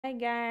Hi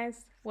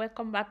guys,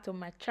 welcome back to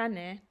my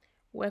channel.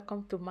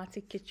 Welcome to Mati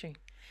Kitchen.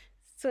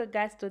 So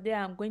guys, today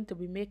I'm going to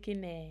be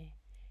making a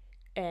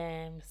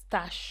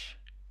starch.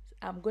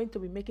 I'm going to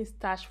be making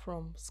starch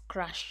from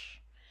scratch.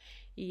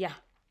 Yeah,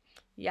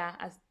 yeah,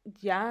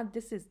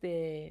 this is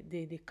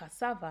the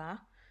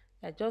cassava.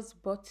 I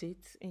just bought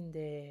it in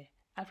the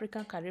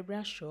African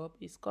Caribbean shop.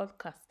 It's called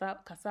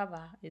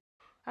cassava.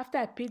 After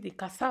I peel the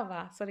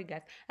cassava, sorry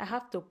guys, I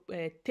have to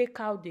take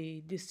out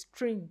the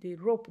string, the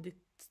rope, the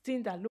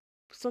thing that look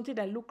something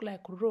that look like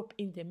rope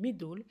in the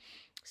middle.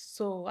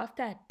 So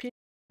after I peel,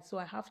 so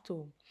I have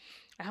to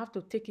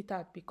take it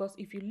out, because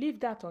if you leave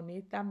that on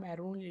it, that might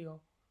ruin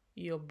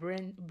your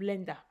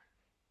blender.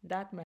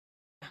 That might.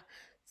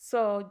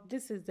 So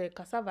this is the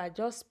cassava. I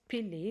just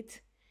peel it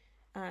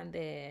and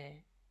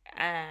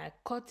I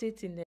cut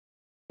it in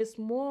the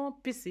small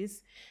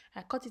pieces.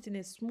 I cut it in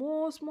a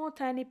small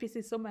tiny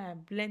pieces, so my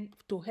blend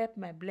to help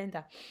my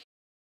blender,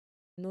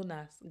 known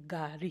as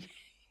gari.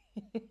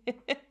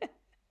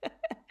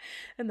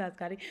 And that's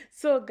gari.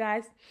 So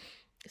guys,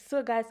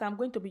 I'm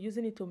going to be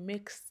using it to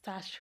make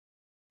starch.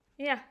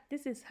 Yeah,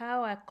 this is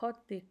how I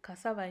cut the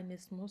cassava in a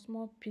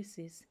small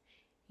pieces.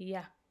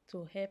 Yeah,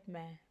 to help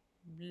my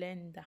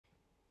blender.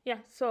 Yeah,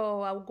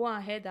 so I'll go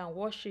ahead and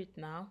wash it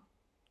now.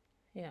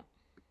 Yeah.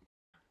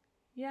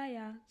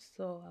 Yeah.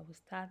 So I will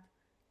start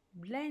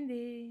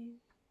blending.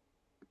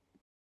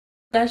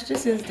 Guys,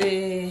 this is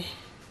the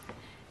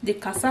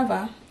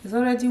cassava. It's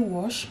already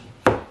washed.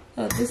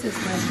 So this is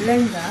my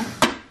blender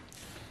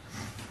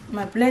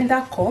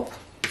cup.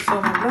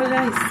 So my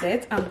blender is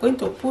set. I'm going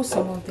to put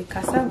some of the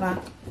cassava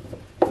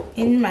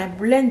in my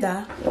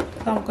blender.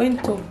 So I'm going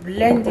to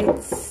blend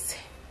it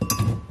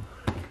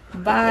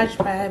batch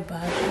by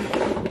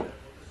batch.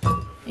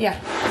 Yeah,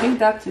 I think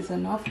that is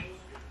enough.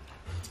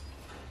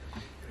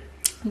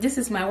 This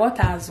is my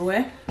water as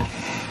well.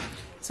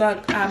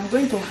 So I'm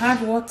going to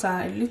add water,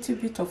 a little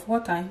bit of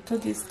water into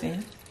this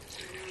thing.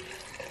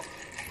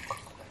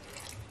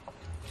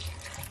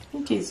 I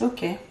think it's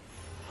okay.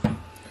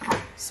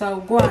 So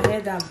I'll go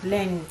ahead and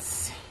blend.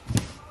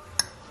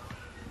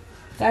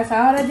 Guys,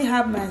 I already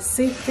have my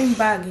sifting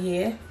bag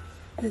here.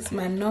 This is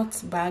my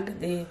nut bag,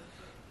 the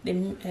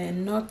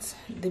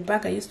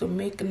bag I used to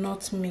make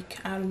nut milk,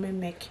 almond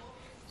milk.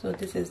 So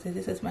this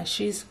is my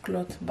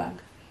cheesecloth bag.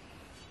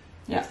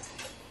 Yeah.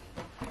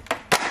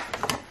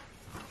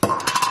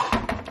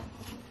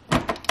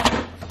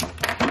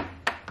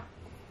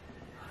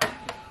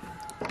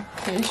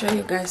 Let me show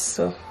you guys.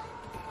 So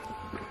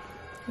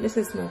this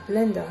is my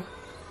blender.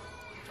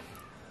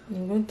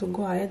 I'm going to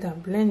go ahead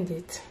and blend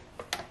it.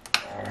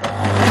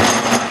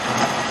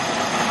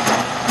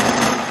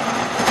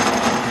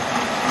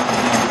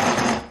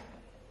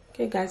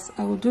 Okay guys,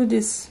 I will do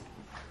this.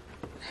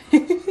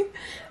 I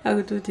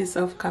will do this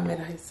off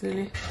camera. It's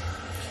really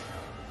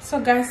so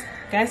guys,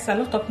 a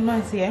lot of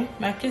noise here.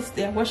 My kids,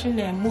 they are watching,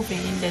 they are moving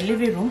in the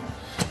living room.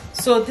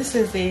 So this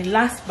is the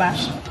last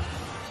batch,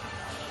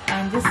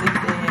 and this is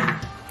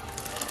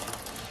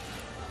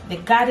the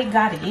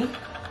gari.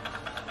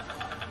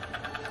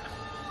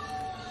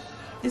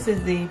 This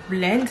is the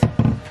blend.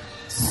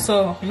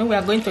 So we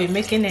are going to be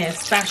making a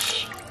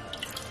starch.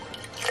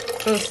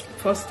 So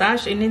for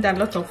starch, you need a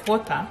lot of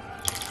water.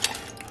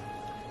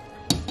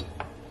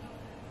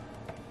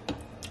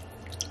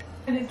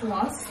 It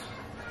once.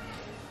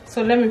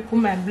 So let me put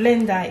my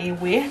blender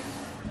away.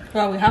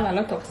 So we have a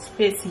lot of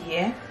space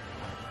here.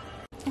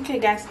 Okay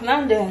guys,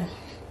 now then,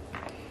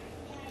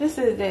 this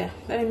is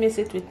let me mix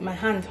it with my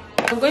hand.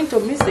 I'm going to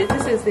mix it.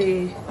 This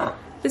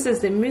is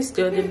the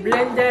mixture, the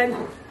blended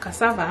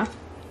cassava.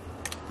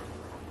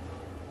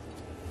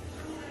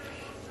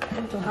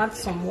 I'm going to add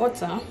some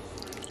water.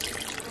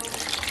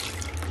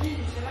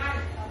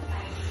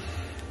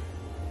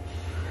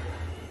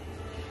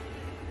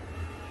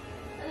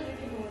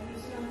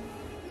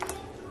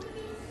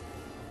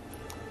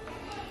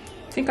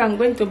 I think I'm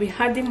going to be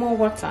adding more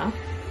water.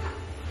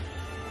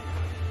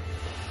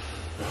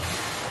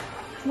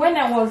 When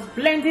I was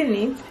blending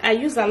it, I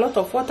used a lot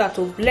of water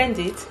to blend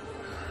it.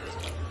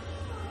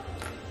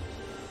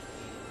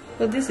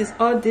 So this is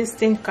all this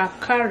thing can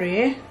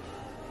carry.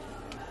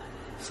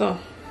 So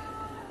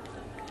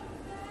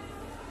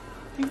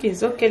I think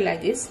it's okay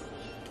like this.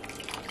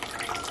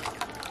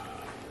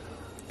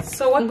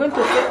 So what I'm going to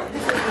do,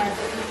 this is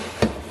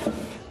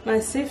my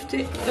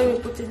safety. Let me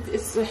put it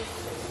this way.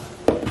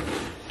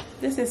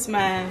 This is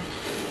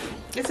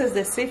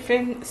the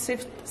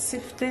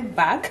sifting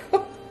bag.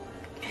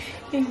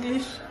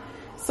 English.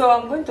 So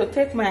I'm going to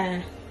take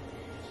my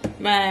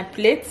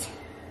plate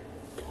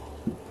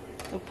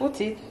to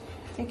put it.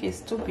 I think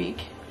it's too big.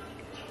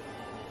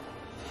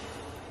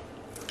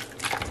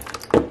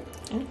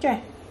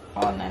 Okay.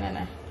 Oh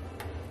no.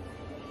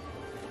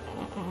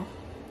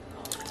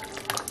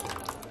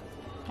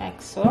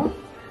 Like so.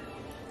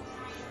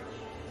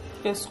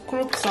 Just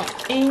scrape some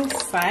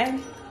inside.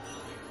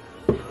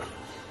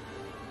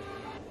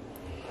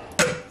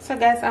 So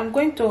guys, I'm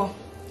going to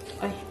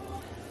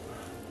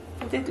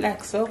put it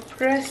like so.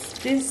 Press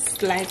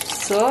this like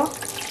so.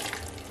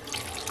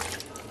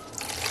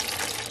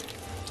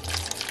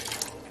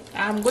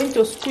 I'm going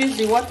to squeeze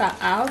the water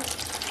out.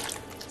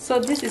 So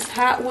this is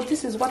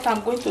what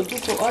I'm going to do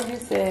to all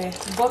this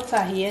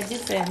butter here,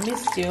 this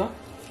mixture.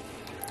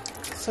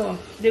 So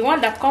the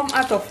one that come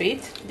out of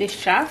it, the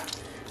shaft,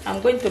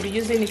 I'm going to be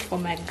using it for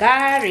my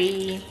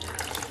gari.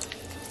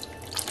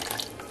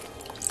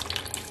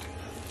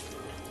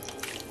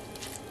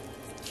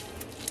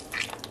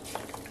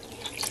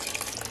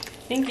 I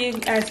think you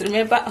guys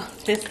remember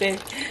this thing.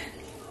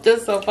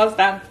 Those of us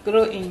that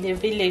grow in the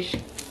village,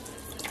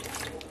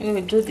 we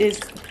will do this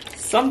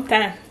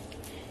sometime.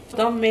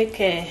 Don't make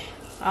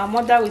our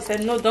mother will say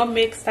no, don't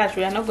make starch.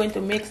 We are not going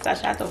to make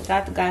starch out of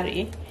that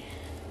gari.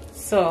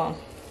 So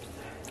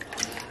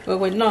we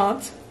will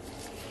not.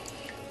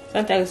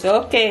 Sometimes we say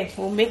okay,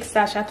 we'll make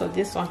starch out of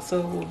this one,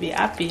 so we'll be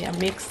happy and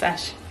make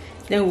starch.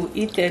 Then we'll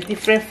eat a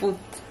different food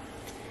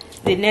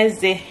the next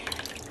day.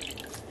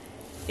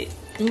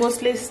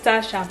 Mostly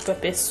starch and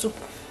pepper soup.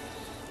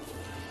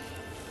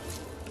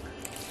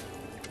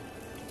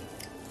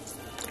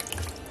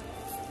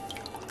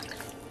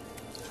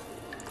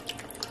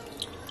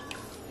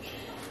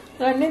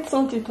 I need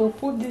something to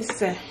put this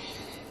so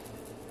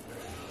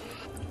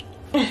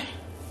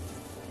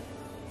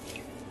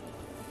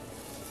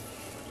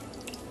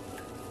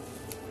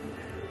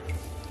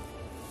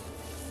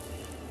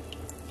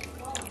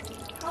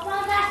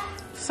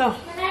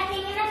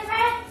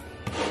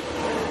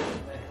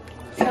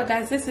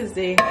guys, this is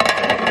the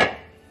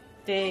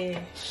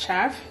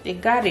shaft, the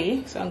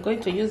gari. So I'm going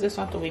to use this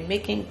one to be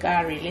making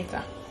gari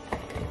later.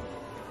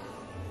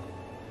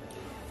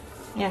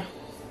 Yeah,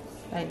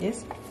 like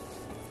this.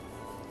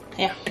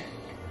 Yeah,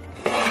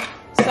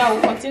 so I'll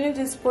continue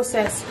this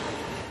process.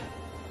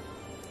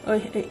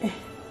 So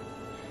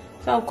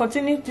I'll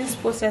continue this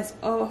process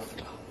off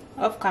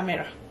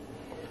camera.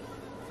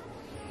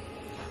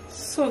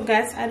 So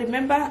guys, I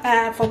remember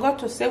I forgot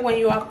to say, when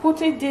you are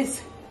putting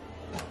this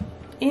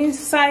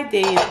inside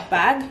the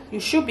bag, you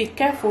should be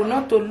careful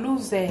not to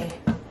lose the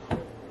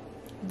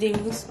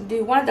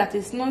one that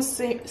is not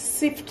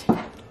sift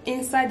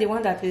inside the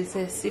one that is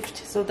sift,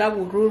 so that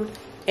will rule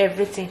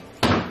everything.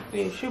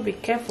 You should be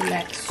careful,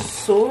 like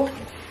so.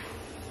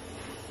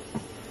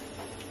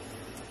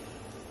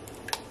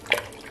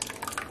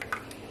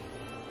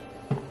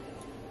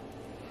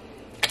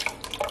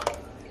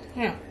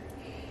 Yeah.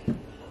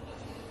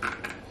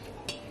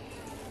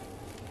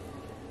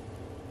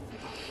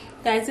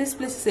 Guys, this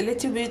place is a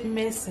little bit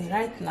messy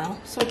right now.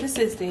 So this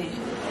is the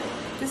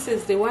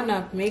one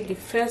I've made, the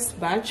first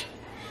batch.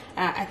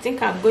 I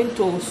think I'm going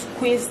to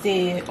squeeze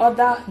the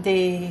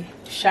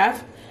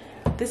shaft.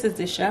 This is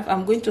the shaft.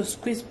 I'm going to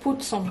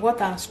put some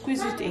water and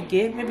squeeze it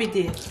again. Maybe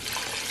there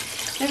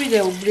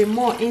will be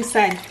more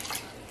inside.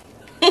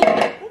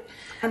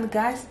 And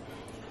guys,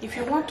 if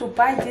you want to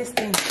buy this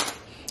thing,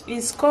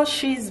 it's called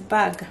cheese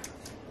bag,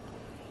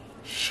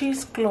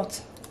 cheese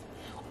cloth,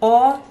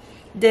 or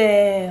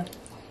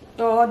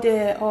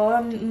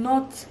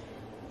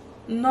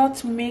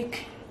not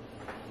make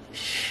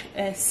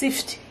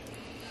sift.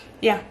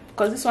 Yeah,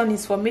 because this one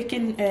is for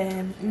making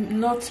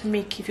not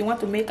milk. If you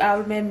want to make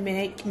almond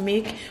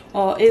milk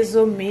or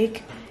azo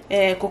milk,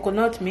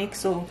 coconut milk.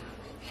 So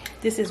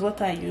this is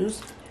what I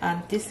use,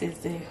 and this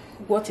is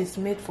what it's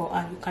made for,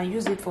 and you can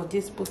use it for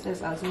this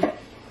process as well.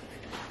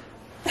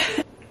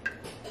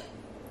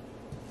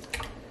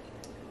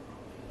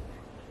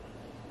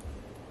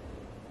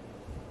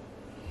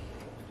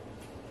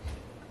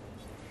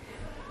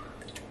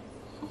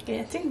 Okay,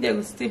 I think there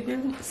will still be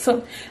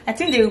some. I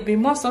think there will be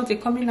more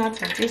something coming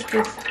out of this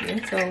place,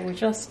 so we'll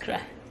just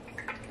try.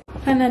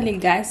 Finally,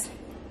 guys,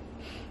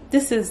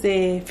 this is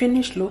the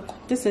finished look.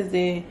 This is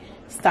the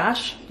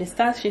starch. The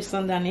starch is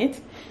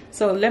underneath.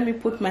 So let me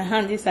put my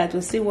hand inside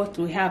to see what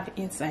we have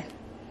inside.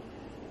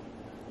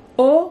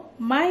 Oh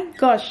my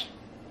gosh!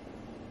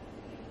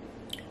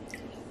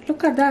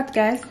 Look at that,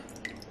 guys.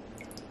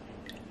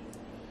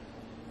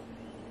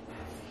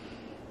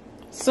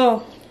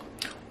 So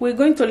we're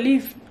going to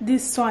leave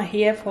this one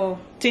here for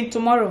till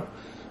tomorrow.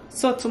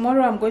 So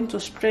tomorrow I'm going to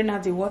strain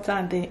out the water,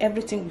 and then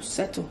everything will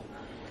settle.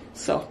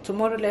 So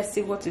tomorrow, let's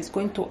see what is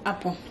going to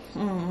happen.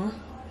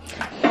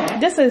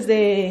 This is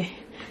the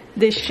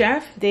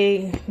shaft,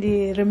 the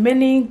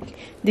remaining,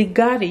 the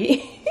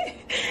gari.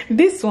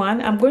 This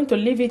one I'm going to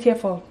leave it here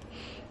for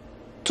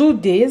 2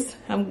 days.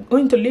 I'm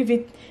going to leave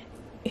it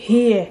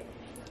here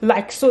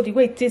like so, the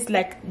way it is,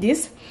 like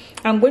this.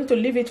 I'm going to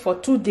leave it for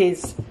 2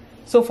 days.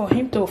 So for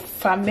him to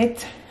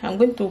ferment, I'm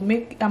going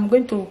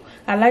to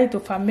allow it to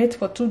ferment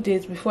for 2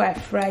 days before I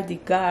fry the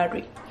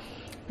gari.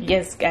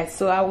 Yes, guys.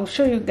 So I will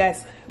show you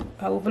guys.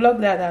 I will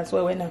vlog that as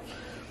well when I'm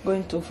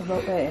going to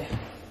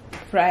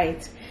fry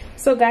it.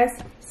 So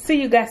guys,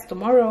 see you guys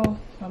tomorrow.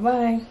 Bye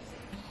bye.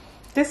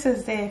 This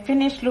is the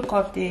finished look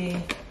of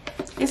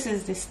this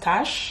is the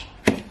starch.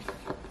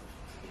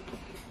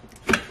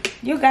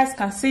 You guys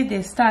can see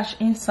the starch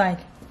inside.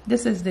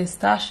 This is the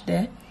starch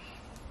there.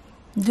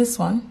 This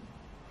one.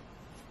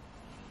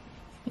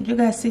 You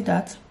guys see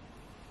that?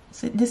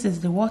 See, this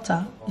is the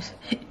water.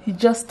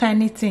 It's just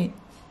tiny thing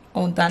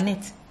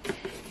underneath.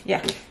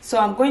 Yeah, so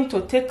I'm going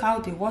to take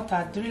out the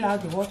water, drill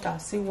out the water,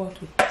 and see what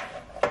we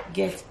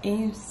get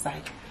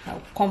inside.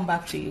 I'll come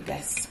back to you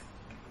guys.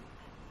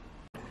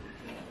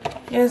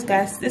 Yes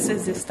guys, this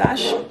is the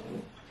starch.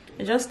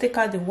 I just take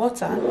out the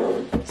water.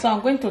 So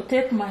I'm going to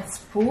take my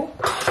spoon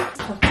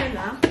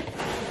container.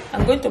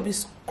 I'm going to be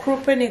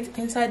scooping it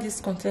inside this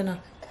container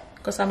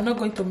because I'm not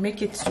going to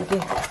make it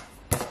today.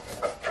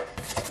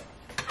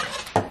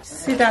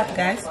 See that,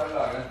 guys?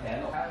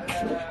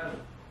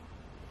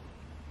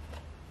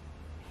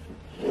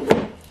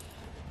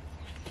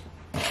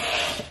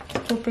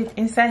 Put it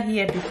inside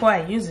here before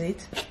I use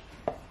it.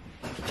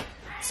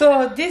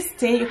 So this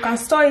thing, you can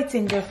store it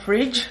in the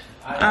fridge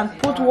and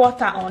put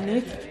water on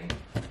it.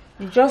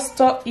 You just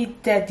store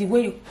it there the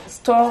way you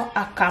store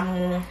a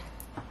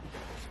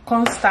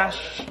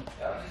cornstarch.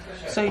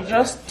 So you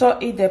just store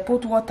it there,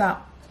 put water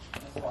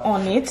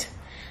on it.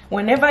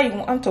 Whenever you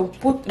want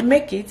to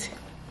make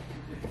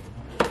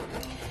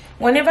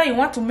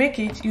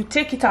it, you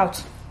take it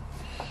out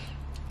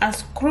and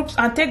scrape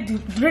and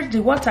drill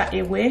the water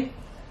away.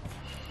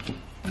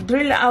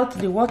 Drill out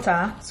the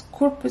water,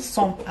 scrape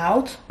some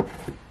out.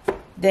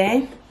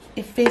 Then,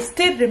 if it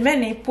still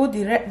remaining, put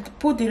the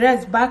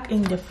rest back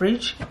in the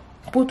fridge.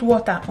 Put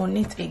water on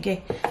it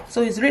again.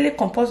 So it's really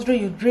compulsory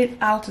you drill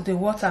out the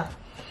water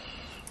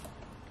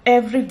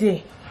every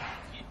day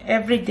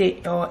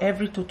or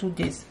every 2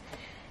 days.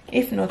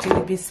 If not, it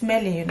will be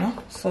smelly, you know.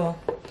 So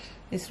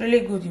it's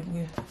really good.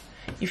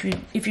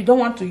 If you don't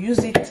want to use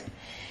it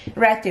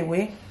right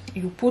away,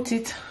 you put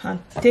it and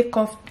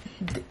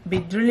be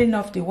drilling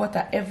off the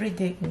water every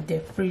day in the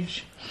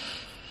fridge.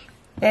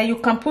 You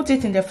can put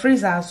it in the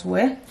freezer as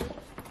well.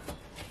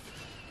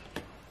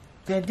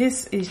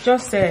 This is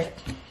just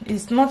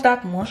it's not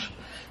that much.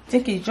 I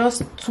think it's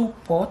just 2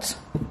 pots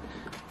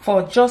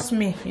for just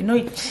me, you know.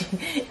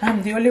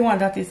 I'm the only one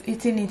that is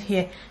eating it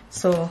here,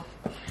 so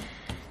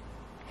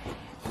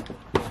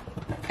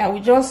I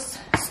will just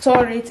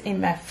store it in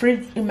my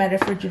fridge, in my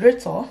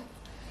refrigerator,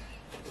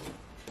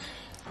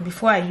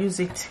 before I use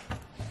it.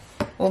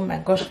 Oh my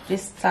gosh,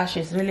 this starch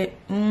is really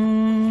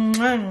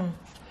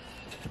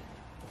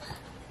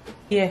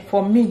yeah,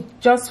 for me,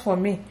 just for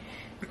me,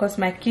 because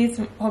my kids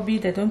hobby,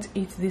 they don't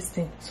eat this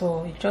thing,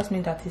 so it just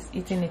means that he's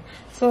eating it.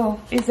 So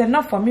it's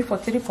enough for me for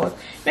 3 pots.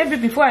 Maybe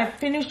before I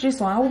finish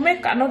this one, I will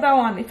make another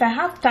one. If I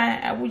have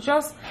time, I will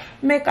just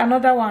make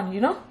another one,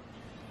 you know.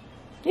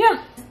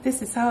 Yeah,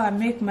 this is how I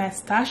make my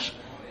starch.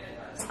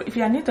 If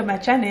you are new to my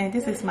channel,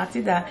 this is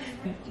Matilda.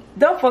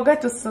 Don't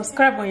forget to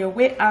subscribe on your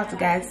way out,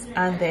 guys,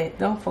 and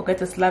don't forget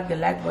to slap the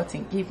like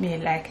button. Give me a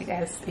like,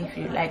 guys, if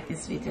you like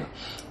this video.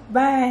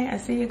 Bye. I'll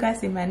see you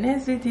guys in my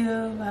next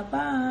video.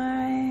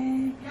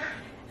 Bye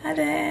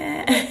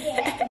bye.